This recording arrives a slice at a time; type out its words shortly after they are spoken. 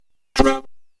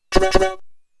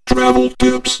Travel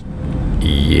tips.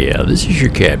 Yeah, this is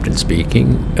your captain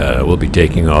speaking. We'll be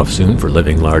taking off soon for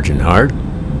Living Large and Hard.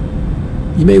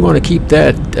 You may want to keep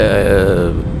that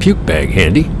puke bag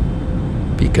handy,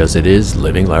 because it is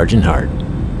living large and hard.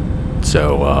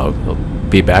 So we'll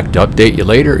be back to update you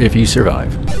later if you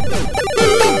survive.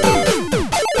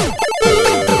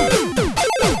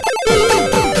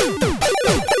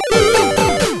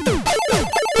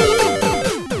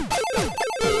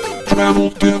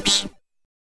 Travel tips.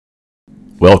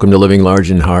 Welcome to Living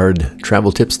Large and Hard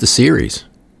Travel Tips, the series.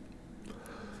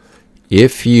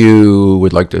 If you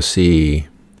would like to see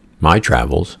my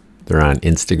travels, they're on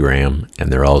Instagram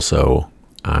and they're also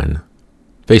on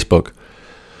Facebook,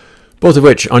 both of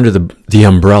which under the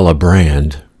umbrella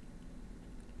brand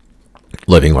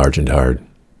Living Large and Hard.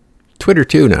 Twitter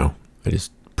too now. I'm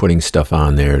just putting stuff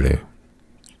on there to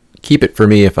keep it for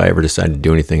me if I ever decide to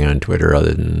do anything on Twitter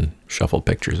other than shuffle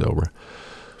pictures over.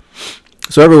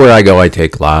 So everywhere I go, I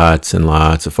take lots and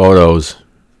lots of photos.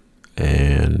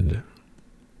 And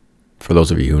for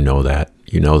those of you who know that,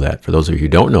 you know that. For those of you who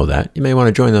don't know that, you may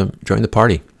want to join the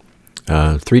party.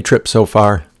 3 trips so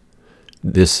far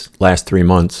this last 3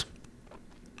 months.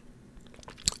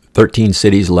 13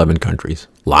 cities, 11 countries.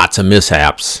 Lots of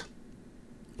mishaps,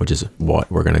 which is what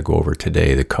we're going to go over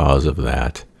today, the cause of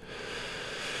that.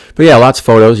 But yeah, lots of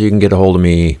photos. You can get a hold of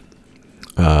me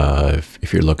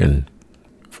if you're looking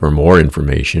for more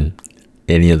information.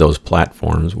 Any of those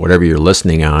platforms, whatever you're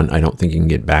listening on, I don't think you can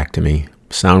get back to me.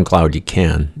 SoundCloud, you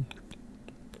can.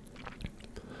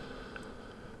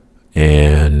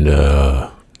 And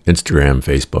Instagram,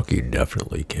 Facebook, you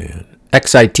definitely can.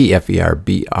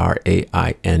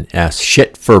 XITFERBRAINS.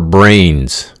 Shit for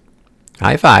brains.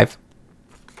 High five.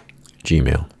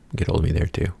 Gmail. Get hold of me there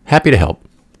too. Happy to help.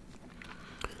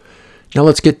 Now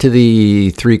let's get to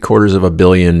the 750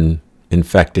 million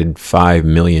infected, 5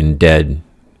 million dead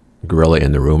gorilla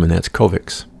in the room, and that's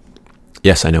Covix.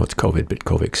 Yes, I know it's COVID, but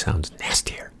Covix sounds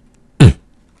nastier.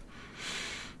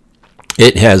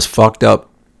 It has fucked up.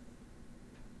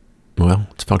 Well,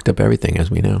 it's fucked up everything, as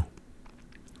we know.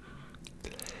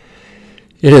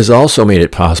 It has also made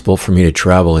it possible for me to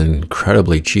travel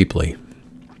incredibly cheaply.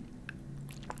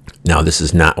 Now, this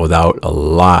is not without a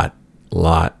lot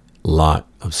of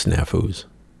snafus.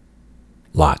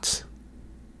 Lots.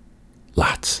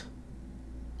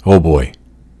 Oh boy.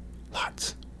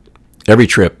 Lots. Every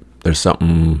trip, there's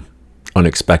something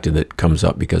unexpected that comes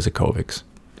up because of Covix.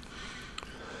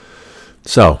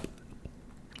 So,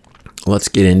 let's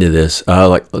get into this.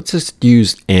 Let's just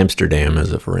use Amsterdam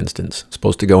as a for instance.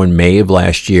 Supposed to go in May of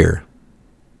last year.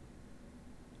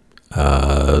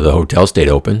 The hotel stayed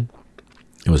open.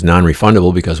 It was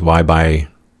non-refundable because why buy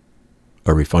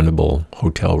a refundable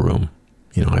hotel room?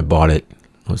 You know, I bought it,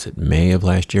 was it May of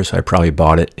last year? So I probably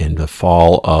bought it in the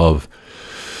fall of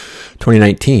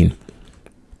 2019,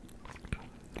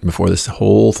 before this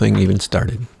whole thing even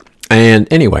started.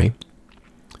 And anyway,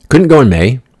 couldn't go in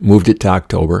May, moved it to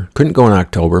October. Couldn't go in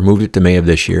October, moved it to May of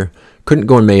this year. Couldn't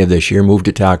go in May of this year, moved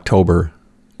it to October.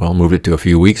 Well, moved it to a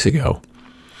few weeks ago.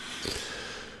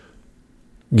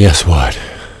 Guess what?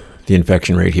 The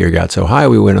infection rate here got so high,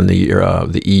 we went on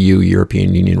the EU,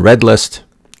 European Union red list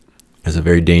as a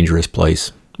very dangerous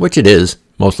place, which it is.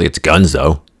 Mostly it's guns,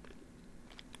 though.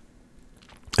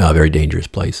 A very dangerous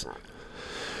place.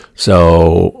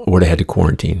 So would have had to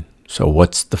quarantine. So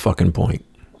what's the fucking point?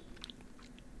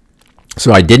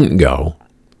 So I didn't go.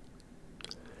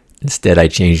 Instead, I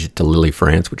changed it to Lille,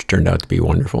 France, which turned out to be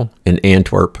wonderful. In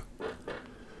Antwerp,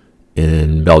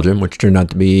 in Belgium, which turned out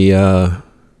to be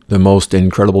the most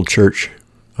incredible church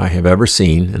I have ever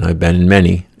seen, and I've been in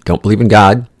many. Don't believe in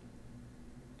God.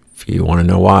 If you want to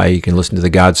know why, you can listen to the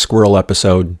God Squirrel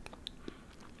episode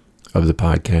of the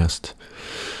podcast.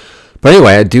 But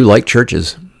anyway, I do like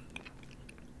churches.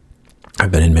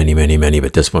 I've been in many,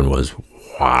 but this one was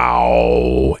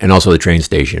wow. And also the train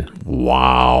station.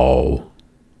 Wow.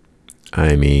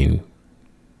 I mean,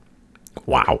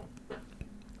 wow.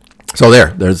 So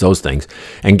there's those things.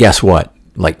 And guess what?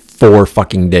 Like 4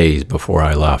 fucking days before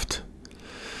I left,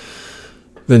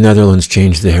 the Netherlands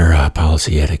changed their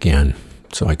policy yet again.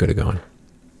 So I could have gone.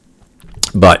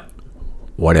 But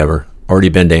whatever. Already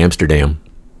been to Amsterdam.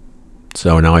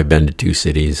 So now I've been to 2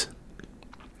 cities,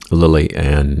 Lille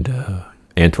and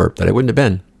Antwerp, that I wouldn't have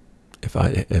been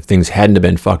if things hadn't have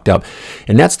been fucked up.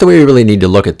 And that's the way we really need to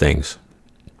look at things.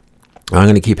 I'm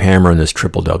going to keep hammering this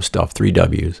triple dub stuff, 3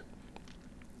 W's.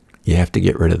 You have to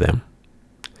get rid of them.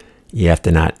 You have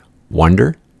to not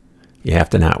wonder. You have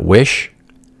to not wish.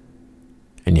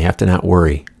 And you have to not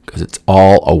worry, because it's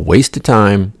all a waste of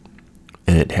time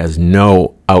and it has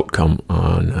no outcome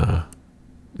on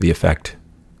the effect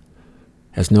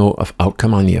Has no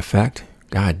outcome on the effect?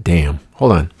 God damn.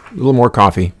 Hold on. A little more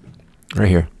coffee. Right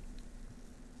here.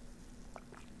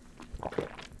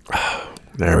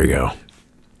 There we go.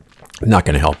 Not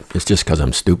going to help. It's just because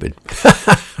I'm stupid.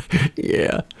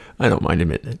 Yeah, I don't mind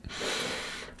admitting it.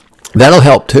 That'll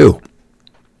help too.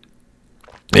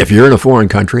 If you're in a foreign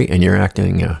country and you're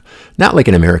acting not like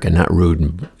an American, not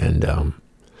rude and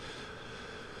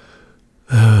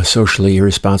socially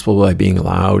irresponsible by being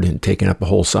loud and taking up a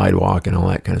whole sidewalk and all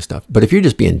that kind of stuff. But if you're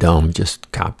just being dumb,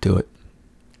 just cop to it.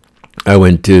 I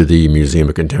went to the Museum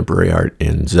of Contemporary Art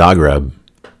in Zagreb,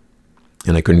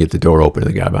 and I couldn't get the door open.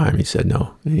 The guy behind me said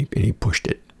no, and he pushed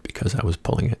it because I was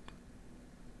pulling it.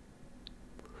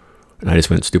 And I just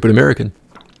went, stupid American,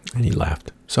 and he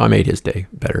laughed. So I made his day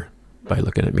better by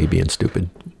looking at me being stupid.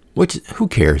 Which, who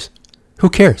cares? Who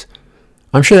cares?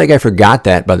 I'm sure that guy forgot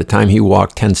that by the time he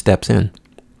walked 10 steps in.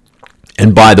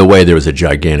 And by the way, there was a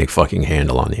gigantic fucking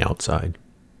handle on the outside.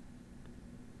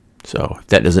 So if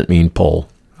that doesn't mean pull,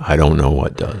 I don't know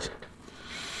what does.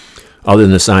 Other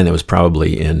than the sign that was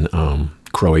probably in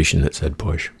Croatian that said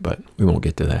push, but we won't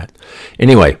get to that.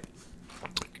 Anyway,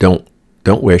 don't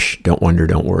wish, don't wonder,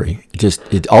 don't worry.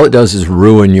 All it does is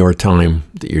ruin your time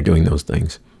that you're doing those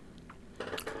things.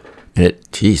 And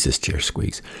Jesus, chair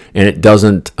squeaks. And it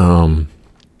doesn't, like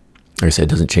I said, it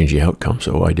doesn't change the outcome,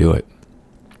 so why do it?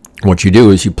 What you do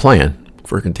is you plan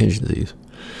for contingencies.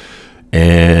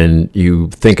 And you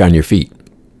think on your feet.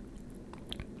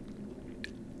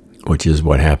 Which is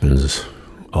what happens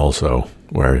also,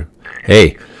 where,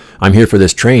 hey, I'm here for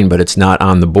this train, but it's not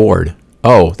on the board.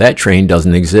 Oh, that train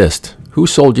doesn't exist. Who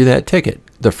sold you that ticket?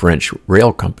 The French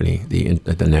rail company, the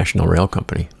National Rail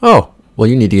Company. Oh, well,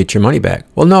 you need to get your money back.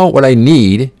 Well, no, what I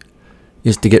need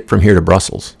is to get from here to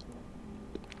Brussels.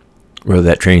 Whether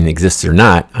that train exists or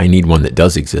not, I need one that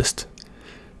does exist.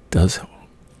 To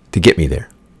get me there.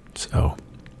 So,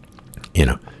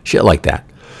 shit like that.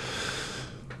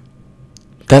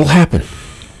 That'll happen.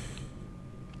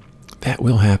 That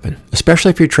will happen.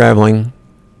 Especially if you're traveling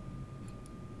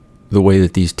the way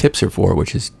that these tips are for,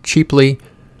 which is cheaply,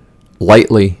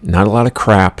 lightly, not a lot of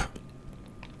crap,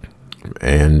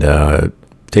 and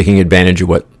taking advantage of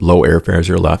what low airfares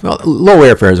are allowed. Well, low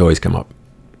airfares always come up.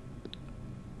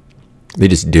 They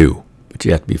just do. But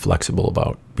you have to be flexible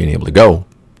about being able to go,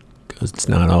 because it's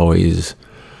not always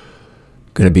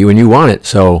going to be when you want it.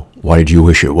 So why did you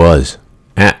wish it was?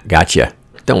 Gotcha.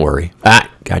 Don't worry.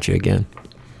 Gotcha again.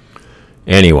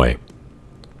 Anyway,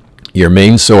 your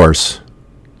main source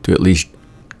to at least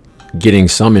getting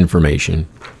some information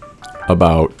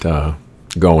about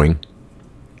going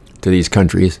to these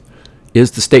countries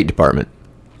is the State Department.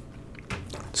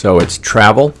 So it's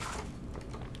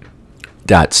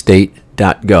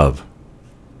travel.state.gov.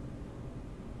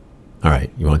 All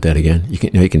right, you want that again?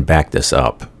 You can back this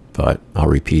up, but I'll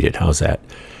repeat it. How's that?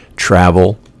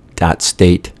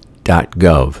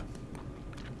 Travel.state.gov.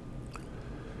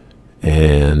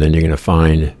 And then you're going to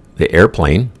find the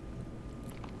airplane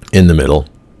in the middle.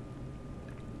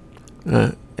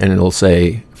 And it'll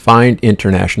say, find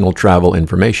international travel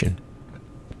information.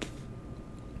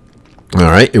 All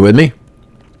right, you with me?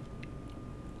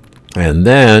 And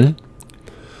then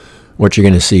what you're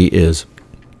going to see is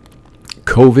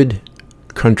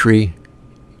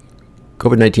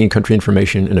COVID-19 country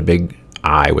information and a big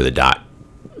I with a dot.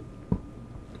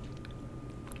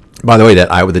 By the way,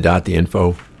 that I with a dot, the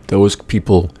info, those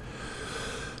people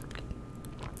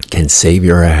can save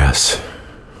your ass.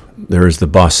 There is the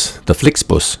bus, the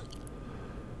Flixbus,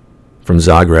 from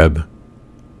Zagreb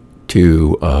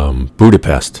to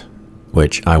Budapest,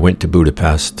 which I went to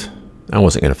Budapest. I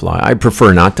wasn't going to fly. I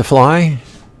prefer not to fly,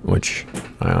 which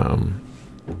I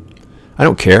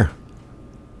don't care.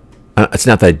 It's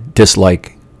not that I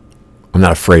dislike. I'm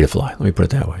not afraid to fly. Let me put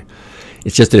it that way.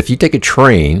 It's just that if you take a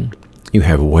train, you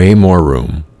have way more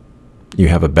room. You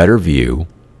have a better view,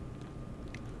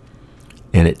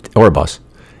 or a bus,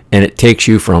 and it takes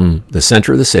you from the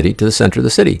center of the city to the center of the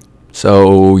city.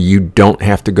 So you don't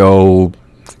have to go,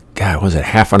 God, was it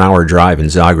half an hour drive in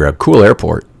Zagreb? Cool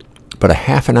airport, but a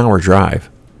half an hour drive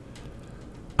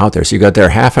out there. So you got there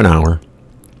half an hour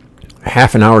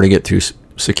to get through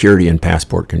security and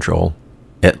passport control,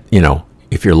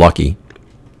 if you're lucky.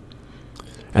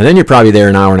 And then you're probably there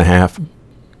an hour and a half,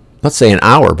 let's say an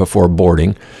hour before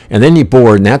boarding. And then you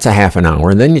board, and that's a half an hour.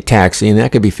 And then you taxi, and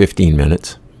that could be 15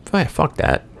 minutes. Fuck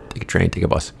that. Take a train, take a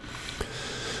bus.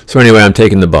 So anyway, I'm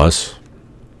taking the bus.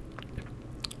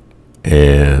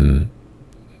 And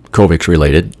COVID's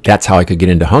related. That's how I could get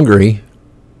into Hungary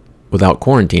without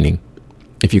quarantining.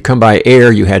 If you come by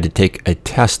air, you had to take a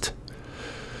test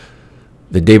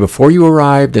the day before you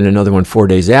arrived and another one 4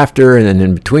 days after, and then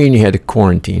in between you had to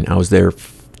quarantine. I was there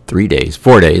 4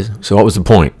 days, so what was the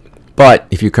point? But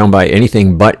if you come by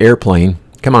anything but airplane,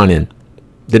 come on in.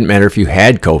 Didn't matter if you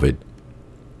had COVID,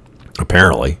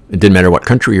 apparently. It didn't matter what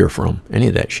country you're from, any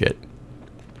of that shit,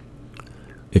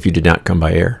 if you did not come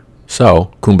by air.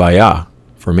 So, kumbaya,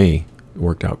 for me, it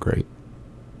worked out great.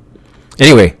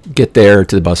 Anyway, get there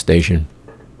to the bus station.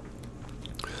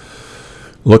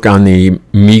 Look on the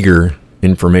meager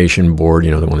information board,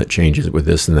 the one that changes with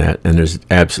this and that, and there's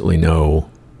absolutely no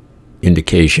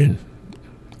indication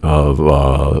of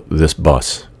this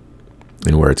bus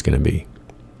and where it's going to be.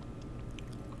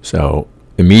 So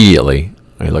immediately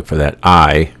I look for that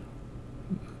I,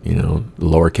 the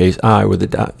lowercase I with the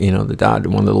dot, the dot,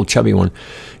 one little chubby one.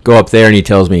 Go up there and he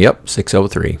tells me, yep,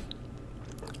 603.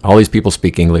 All these people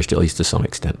speak English, at least to some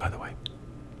extent, by the way.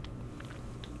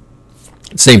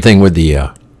 Same thing with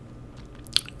the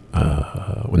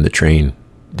when the train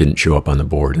didn't show up on the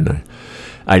board, and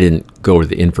I didn't go to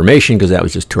the information because that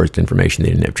was just tourist information.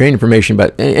 They didn't have train information,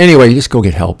 but anyway, you just go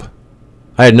get help.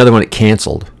 I had another one that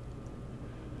canceled.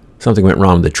 Something went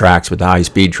wrong with the tracks with the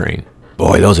high-speed train.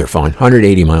 Boy, those are fun.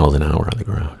 180 miles an hour on the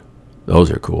ground.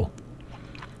 Those are cool.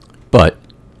 But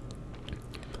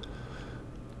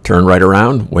turn right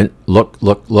around, went, look.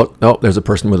 Oh, there's a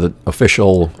person with an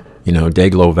official,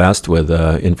 Dayglow vest with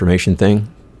information thing.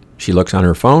 She looks on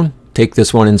her phone. Take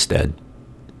this one instead.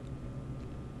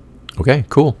 Okay,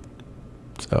 cool.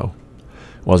 So,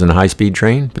 it wasn't a high-speed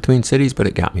train between cities, but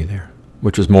it got me there,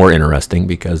 which was more interesting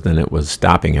because then it was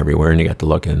stopping everywhere and you got to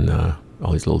look in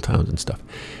all these little towns and stuff.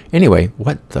 Anyway,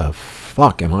 what the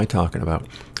fuck am I talking about?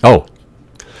 Oh,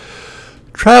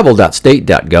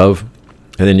 travel.state.gov,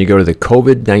 and then you go to the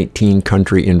COVID-19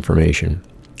 country information.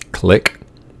 Click,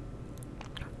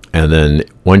 and then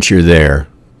once you're there,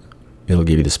 it'll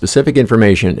give you the specific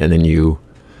information, and then you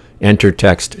enter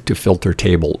text to filter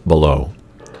table below.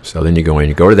 So then you go in,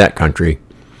 you go to that country,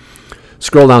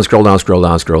 scroll down.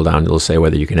 It'll say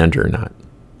whether you can enter or not.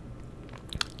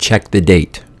 Check the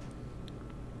date.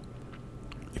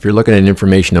 If you're looking at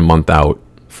information a month out,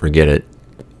 forget it.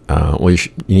 You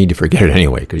need to forget it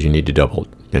anyway because you need to double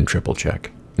and triple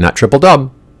check. Not triple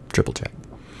dub, triple check.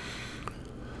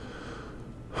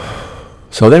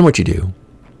 So then what you do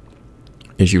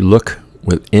is you look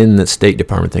within the State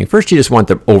Department thing. First, you just want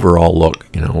the overall look.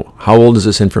 How old is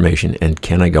this information and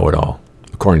can I go at all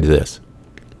according to this?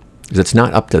 Because it's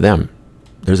not up to them.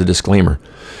 There's a disclaimer.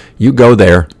 You go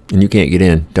there and you can't get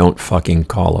in, don't fucking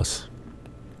call us.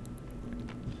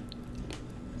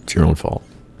 It's your own fault.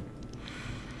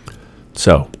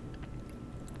 So,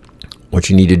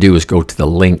 what you need to do is go to the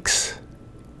links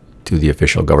to the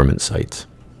official government sites,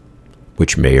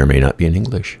 which may or may not be in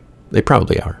English. They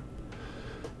probably are.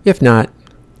 If not,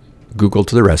 Google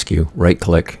to the rescue,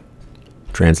 right-click,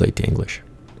 translate to English.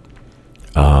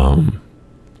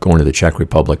 Going to the Czech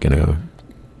Republic in a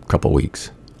couple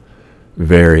weeks.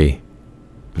 Very,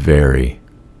 very,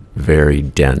 very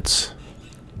dense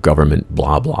government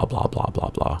blah, blah, blah, blah, blah,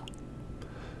 blah.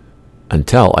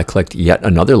 Until I clicked yet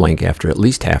another link after at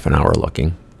least half an hour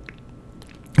looking.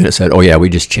 And it said, oh yeah, we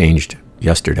just changed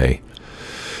yesterday.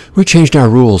 We changed our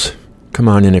rules. Come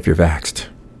on in if you're vaxxed.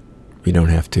 You don't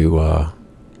have to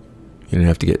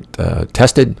get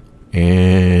tested,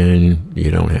 and you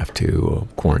don't have to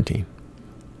quarantine,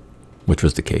 which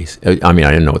was the case. I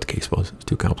didn't know what the case was. It was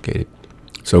too complicated.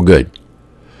 So good.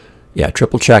 Yeah,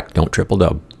 triple check, don't triple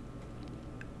dub.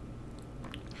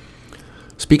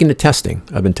 Speaking of testing,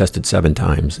 I've been tested 7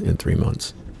 times in 3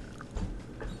 months.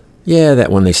 Yeah,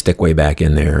 that one they stick way back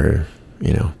in there,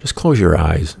 just close your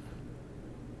eyes.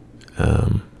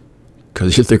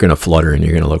 Because they're going to flutter and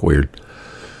you're going to look weird.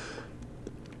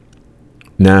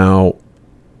 Now,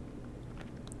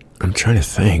 I'm trying to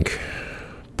think.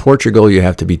 Portugal, you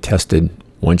have to be tested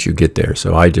once you get there.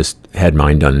 So I just had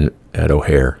mine done at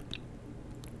O'Hare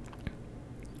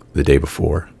the day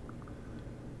before.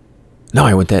 No,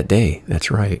 I went that day.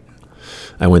 That's right.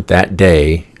 I went that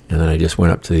day, and then I just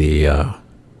went up to the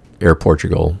Air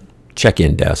Portugal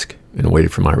check-in desk and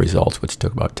waited for my results, which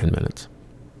took about 10 minutes.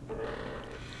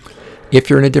 If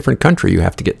you're in a different country, you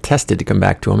have to get tested to come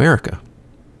back to America,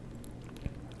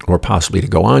 or possibly to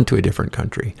go on to a different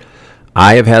country.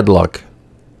 I have had luck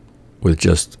with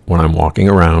just when I'm walking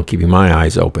around, keeping my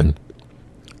eyes open,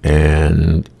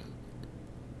 and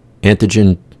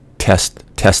antigen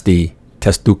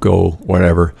testuco,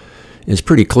 whatever, is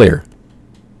pretty clear,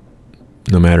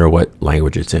 no matter what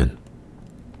language it's in.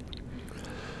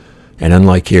 And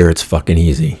unlike here, it's fucking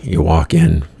easy. You walk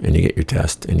in and you get your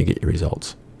test and you get your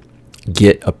results.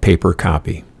 Get a paper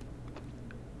copy.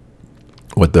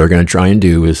 What they're going to try and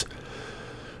do is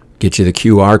get you the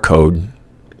QR code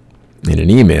in an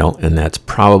email, and that's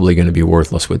probably going to be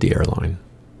worthless with the airline.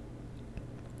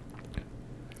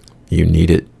 You need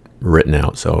it written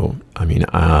out. So, I mean,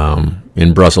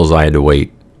 in Brussels, I had to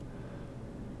wait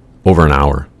over an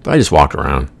hour, but I just walked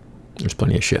around. There's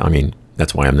plenty of shit. I mean,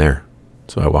 that's why I'm there.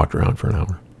 So I walked around for an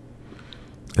hour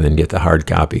and then get the hard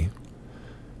copy.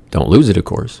 Don't lose it, of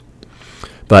course.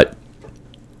 But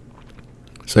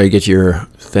so you get your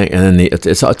thing, and then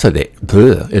it's up to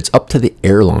the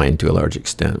airline to a large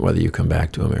extent whether you come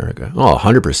back to America.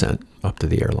 100% up to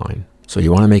the airline. So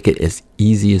you want to make it as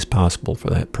easy as possible for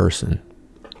that person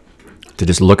to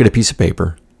just look at a piece of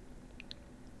paper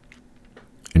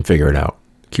and figure it out.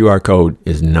 QR code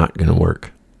is not going to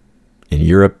work. In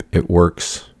Europe, it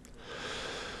works.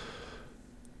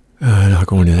 I'll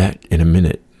go into that in a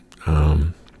minute.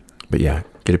 But yeah,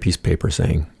 get a piece of paper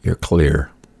saying you're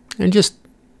clear. And just,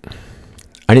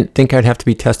 I didn't think I'd have to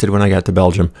be tested when I got to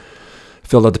Belgium.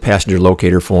 Filled out the passenger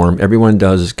locator form. Everyone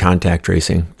does contact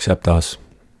tracing except us.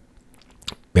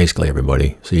 Basically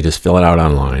everybody. So you just fill it out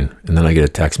online. And then I get a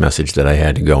text message that I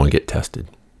had to go and get tested.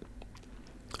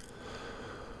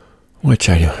 Which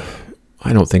I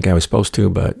don't think I was supposed to,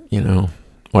 but,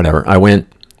 whatever. I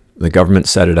went. The government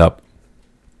set it up.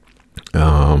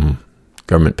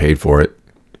 Government paid for it.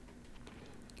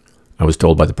 I was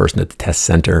told by the person at the test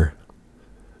center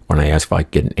when I asked if I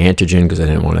could get an antigen because I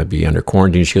didn't want to be under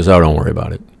quarantine. She goes, "Oh, don't worry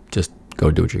about it. Just go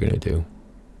do what you're going to do.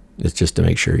 It's just to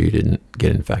make sure you didn't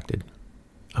get infected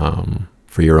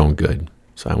for your own good."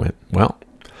 So I went, well,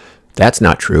 that's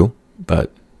not true,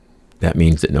 but that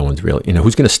means that no one's really,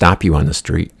 who's going to stop you on the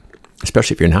street,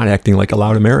 especially if you're not acting like a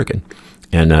loud American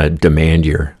and demand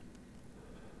your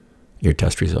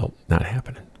test result. Not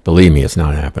happening. Believe me, it's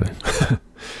not happening.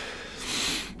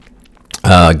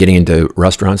 Getting into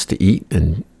restaurants to eat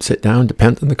and sit down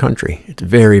depends on the country. It's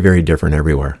very, very different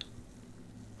everywhere.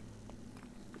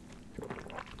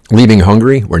 Leaving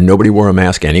Hungary, where nobody wore a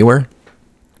mask anywhere,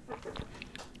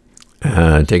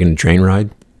 taking a train ride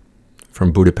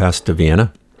from Budapest to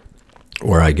Vienna,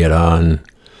 where I get off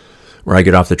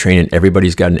the train and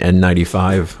everybody's got an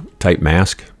N95 type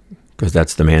mask because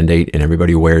that's the mandate, and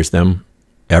everybody wears them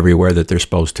everywhere that they're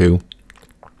supposed to.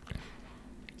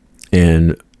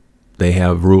 And they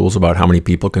have rules about how many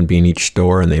people can be in each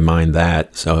store, and they mind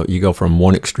that. So you go from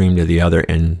one extreme to the other,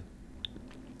 and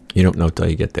you don't know till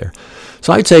you get there.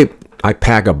 So I'd say I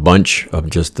pack a bunch of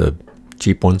just the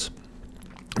cheap ones,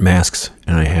 masks,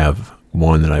 and I have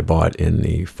one that I bought in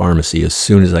the pharmacy as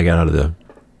soon as I got out of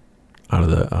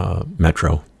the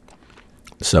metro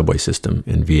subway system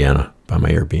in Vienna by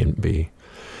my Airbnb.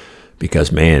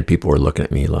 Because, man, people were looking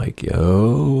at me like,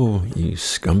 yo, you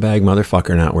scumbag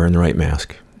motherfucker not wearing the right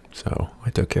mask. So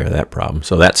I took care of that problem.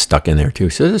 So that's stuck in there too.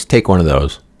 So just take one of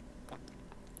those.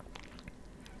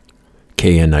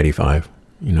 KN95.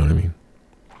 You know what I mean?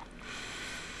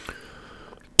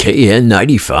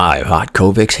 KN95. Hot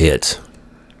Covix hits.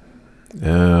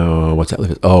 What's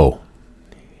that? Oh,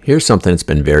 here's something that's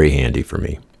been very handy for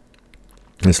me.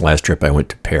 This last trip I went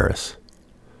to Paris.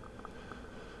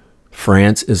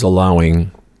 France is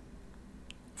allowing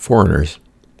foreigners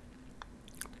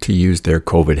to use their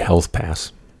COVID health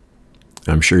pass.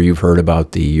 I'm sure you've heard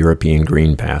about the European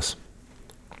Green Pass.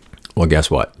 Well, guess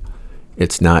what?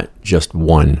 It's not just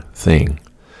one thing.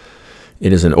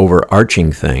 It is an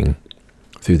overarching thing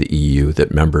through the EU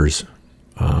that members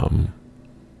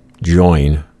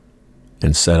join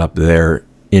and set up their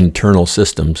internal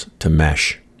systems to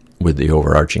mesh with the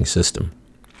overarching system.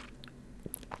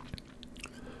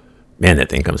 Man, that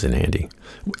thing comes in handy.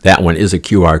 That one is a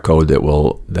QR code that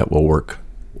will work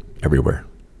everywhere.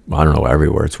 Well, I don't know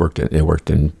everywhere. It worked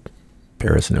in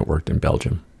Paris and it worked in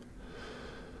Belgium.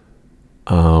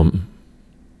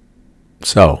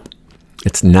 So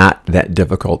it's not that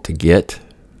difficult to get.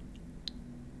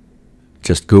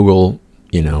 Just Google,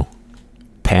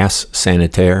 Pass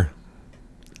Sanitaire,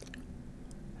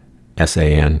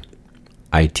 SANITAIRE.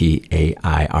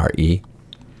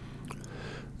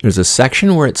 There's a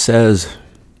section where it says,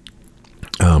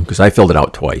 because I filled it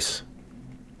out twice,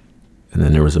 and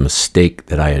then there was a mistake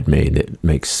that I had made. It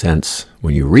makes sense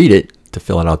when you read it to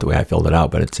fill it out the way I filled it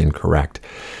out, but it's incorrect.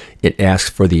 It asks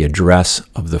for the address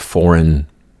of the foreign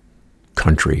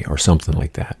country or something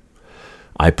like that.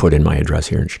 I put in my address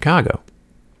here in Chicago.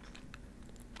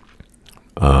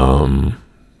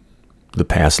 The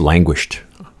pass languished.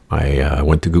 I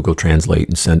went to Google Translate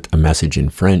and sent a message in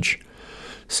French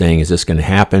saying, is this going to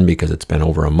happen? Because it's been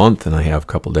over a month and I have a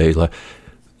couple days left.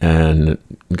 And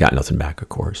got nothing back, of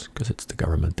course, because it's the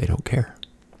government. They don't care.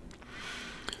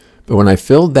 But when I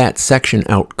filled that section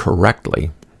out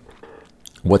correctly,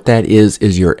 What that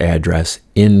is your address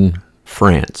in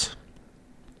France.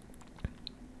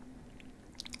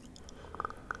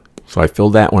 So I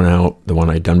filled that one out, the one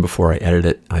I'd done before I edited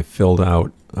it. I had filled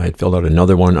out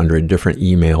another one under a different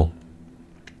email.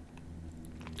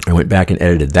 I went back and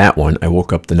edited that one. I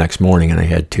woke up the next morning and I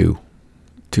had two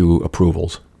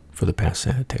approvals for the Pass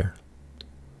Sanitaire.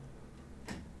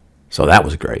 So that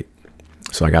was great.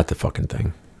 So I got the fucking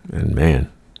thing. And man,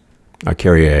 I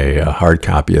carry a hard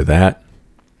copy of that.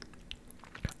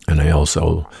 And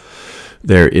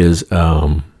there is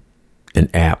an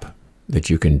app that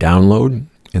you can download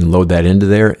and load that into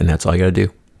there, and that's all you got to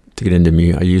do to get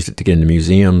into. I used it to get into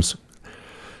museums,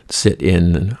 sit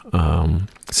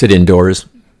indoors,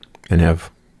 and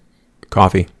have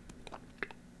coffee.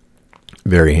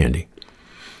 Very handy.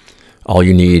 All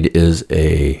you need is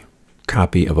a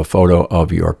copy of a photo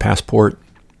of your passport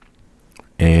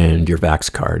and your Vax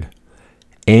card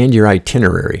and your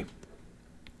itinerary.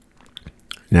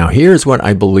 Now, here's what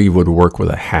I believe would work with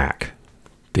a hack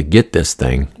to get this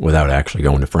thing without actually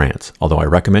going to France. Although I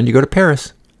recommend you go to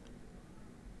Paris.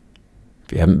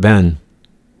 If you haven't been,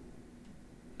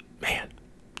 man,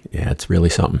 yeah, it's really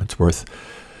something. It's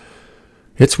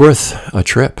worth a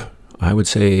trip. I would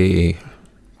say,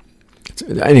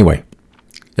 anyway,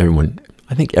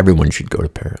 I think everyone should go to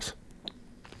Paris.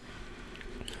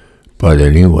 But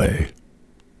anyway,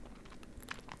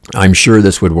 I'm sure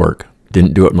this would work.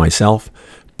 Didn't do it myself,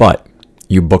 but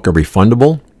you book a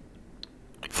refundable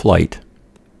flight,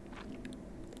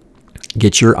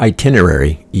 get your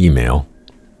itinerary email,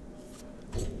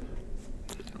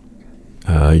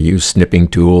 use Snipping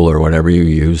Tool or whatever you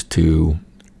use to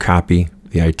copy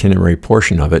the itinerary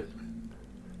portion of it,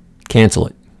 cancel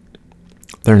it.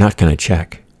 They're not going to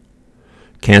check.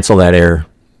 Cancel that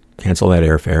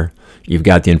airfare. You've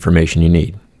got the information you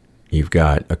need. You've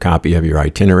got a copy of your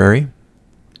itinerary.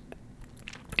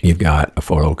 You've got a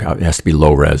photo copy. It has to be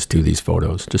low res too, these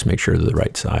photos. Just make sure they're the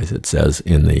right size. It says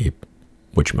in the,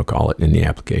 in the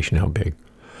application how big.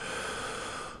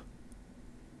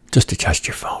 Just to test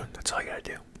your phone. That's all you got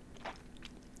to do.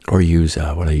 Or use,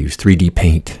 3D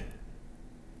Paint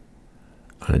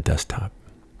on a desktop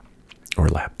or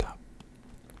laptop.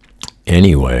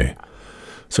 Anyway,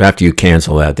 so after you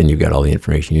cancel that, then you've got all the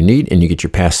information you need, and you get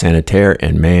your Pass Sanitaire,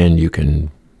 and man, you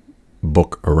can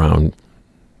book around.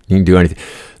 You can do anything.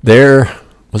 I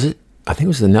think it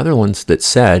was the Netherlands that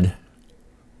said,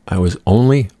 a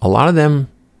lot of them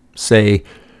say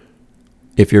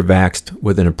if you're vaxxed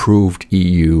with an approved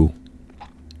EU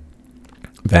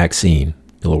vaccine,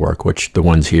 it'll work, which the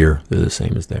ones here, they're the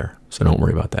same as there. So don't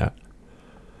worry about that.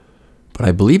 But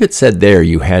I believe it said there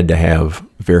you had to have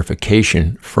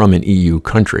verification from an EU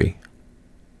country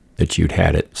that you'd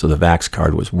had it. So the Vax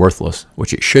card was worthless,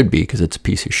 which it should be because it's a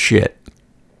piece of shit.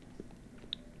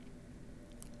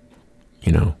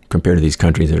 Compared to these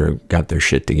countries that are got their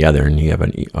shit together and you have a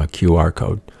QR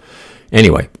code.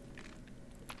 Anyway,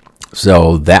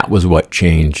 so that was what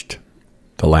changed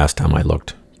the last time I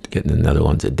looked to get in the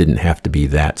Netherlands. It didn't have to be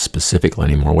that specific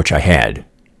anymore, which I had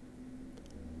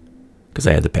because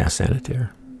I had the Pass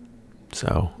Sanitaire.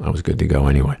 So I was good to go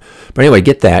anyway. But anyway,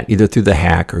 get that either through the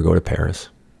hack or go to Paris.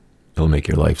 It'll make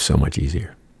your life so much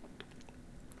easier.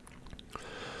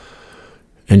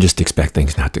 And just expect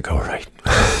things not to go right.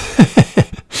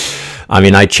 I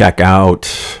mean, I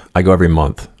go every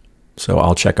month. So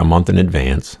I'll check a month in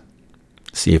advance,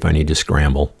 see if I need to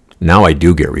scramble. Now I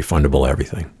do get refundable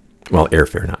everything. Well,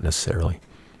 airfare, not necessarily.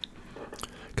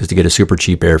 Because to get a super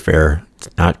cheap airfare,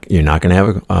 you're not going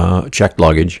to have checked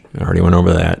luggage. I already went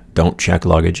over that. Don't check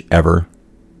luggage ever.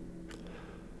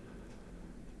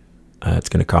 It's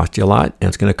going to cost you a lot, and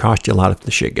it's going to cost you a lot if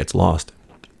the shit gets lost.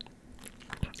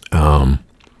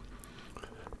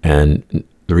 And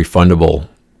the refundable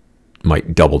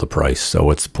might double the price, so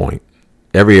what's the point?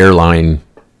 Every airline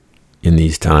in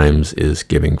these times is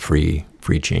giving free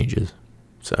changes,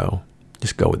 so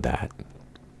just go with that.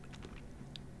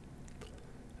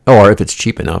 Or if it's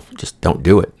cheap enough, just don't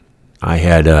do it. I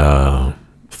had a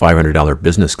 $500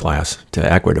 business class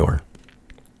to Ecuador,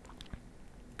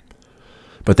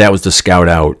 but that was to scout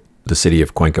out the city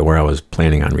of Cuenca where I was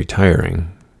planning on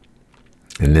retiring.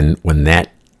 And then when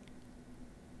that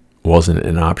wasn't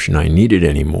an option I needed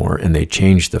anymore, and they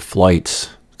changed the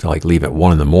flights to leave at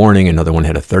 1 a.m. Another one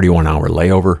had a 31-hour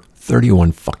layover.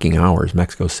 31 fucking hours,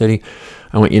 Mexico City.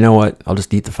 I went, you know what? I'll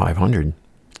just eat the 500.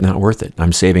 It's not worth it.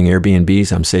 I'm saving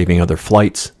Airbnbs. I'm saving other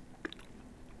flights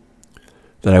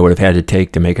that I would have had to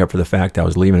take to make up for the fact I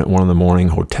was leaving at 1 a.m.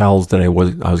 Hotels that I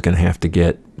was going to have to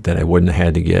get that I wouldn't have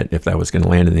had to get if I was going to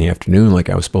land in the afternoon like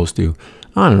I was supposed to.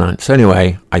 On and on. So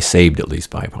anyway, I saved at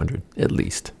least 500. At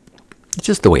least. It's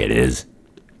just the way it is.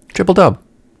 Triple dub.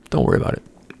 Don't worry about it.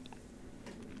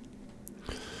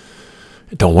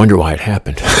 Don't wonder why it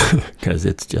happened. Because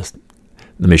it's just,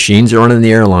 the machines are running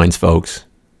the airlines, folks.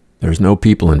 There's no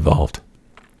people involved.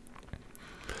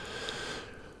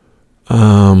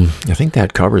 I think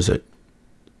that covers it.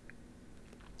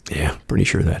 Yeah, pretty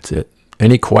sure that's it.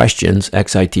 Any questions?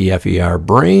 XITFER,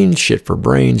 brains, shit for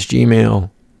brains, Gmail.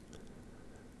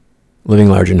 Living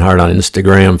Large and Hard on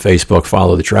Instagram, Facebook,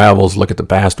 follow the travels, look at the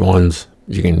past ones.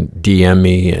 You can DM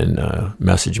me and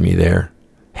message me there.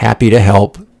 Happy to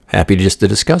help. Happy to just to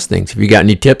discuss things. If you got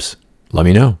any tips, let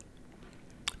me know.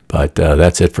 But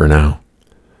that's it for now.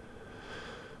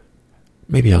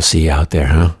 Maybe I'll see you out there,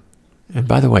 huh? And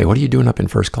by the way, what are you doing up in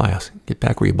first class? Get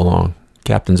back where you belong.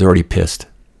 Captain's already pissed.